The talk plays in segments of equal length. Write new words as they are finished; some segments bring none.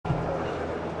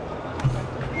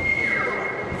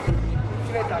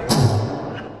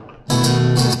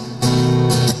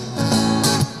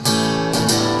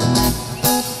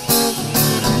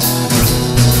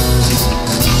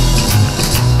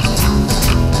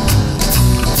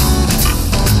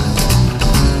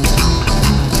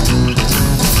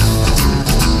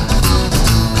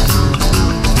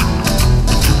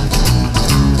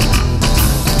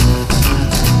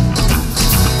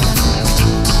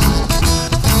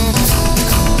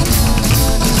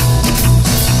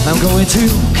I'm going to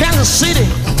Kansas City,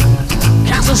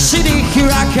 here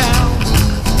I come.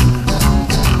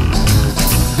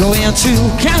 Going to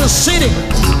Kansas City,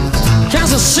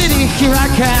 here I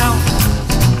come.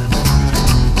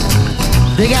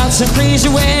 They got some crazy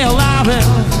way of living.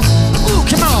 Ooh,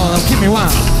 come on, give me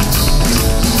one.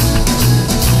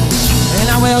 And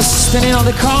I was standing on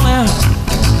the corner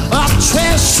of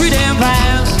 12th Street and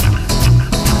Vine.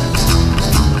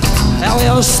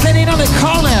 I was standing on the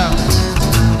corner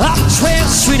up 12th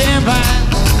Street and Vine,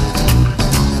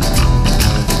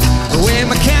 with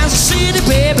my Kansas City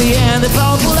baby and the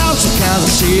bottle of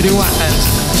Kansas City wine.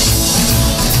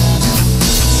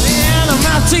 And I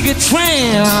might take a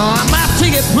train, I might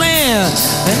take a plane,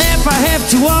 and if I have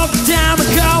to walk down the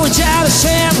college out of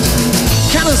Sam,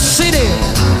 Kansas City,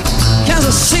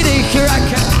 here I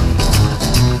come.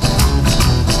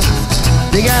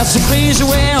 They got some crazy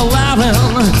way of living.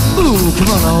 Ooh, come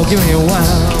on, now, give me a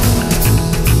while.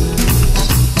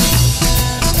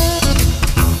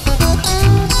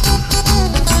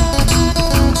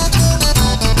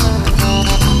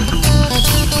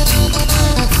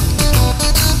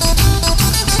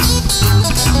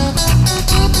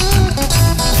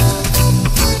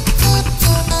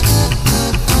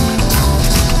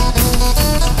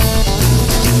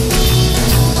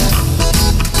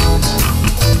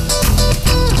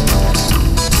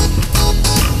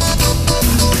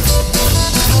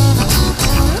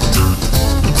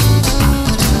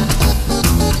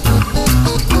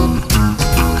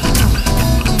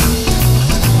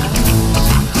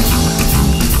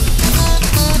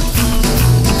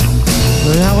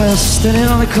 I was standing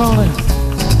on the corner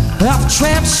of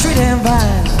 12th Street and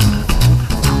Vine.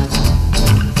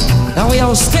 And we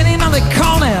were standing on the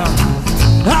corner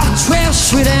of 12th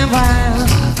Street and Vine,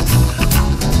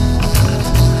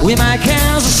 with my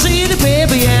Kansas City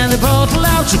baby and the bottle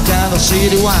of Kansas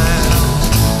City wine.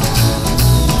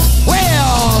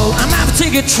 Well, I might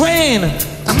take a train,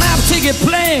 I might take a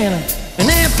plane, and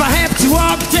if I have to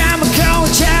walk down the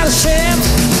college out of Sam,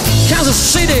 Kansas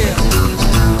City,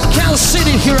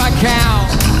 here I come.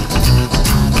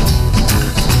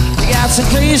 You got some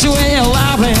crazy way of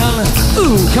living.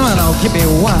 Ooh, come on now, give me a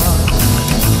while.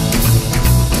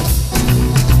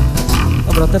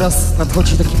 Dobra, teraz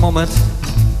nadchodzi taki moment,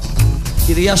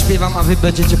 kiedy ja śpiewam, a wy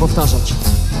będziecie powtarzać.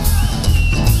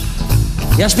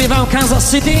 Ja śpiewam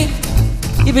Kansas City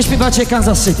i wy śpiewacie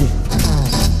Kansas City.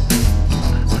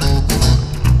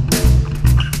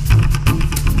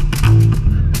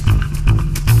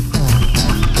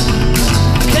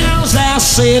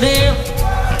 Kansas City,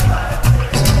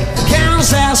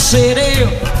 Kansas City,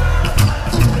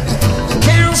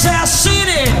 Kansas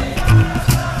City,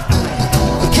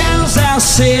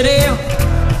 Kansas City.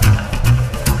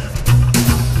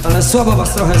 Ale słabo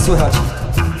was trochę słychać.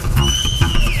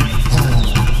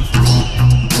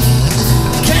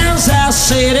 Kansas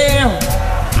City,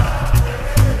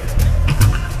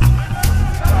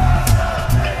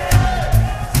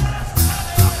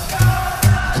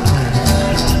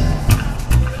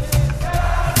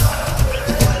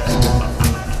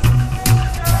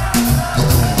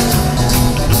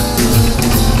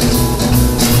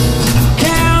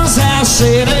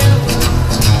 City,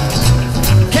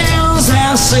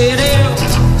 Kansas City,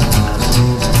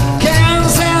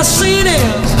 Kansas City,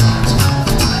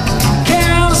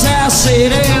 Kansas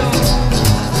City.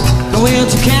 Going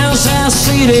to Kansas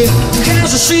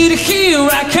City, here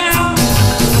I come.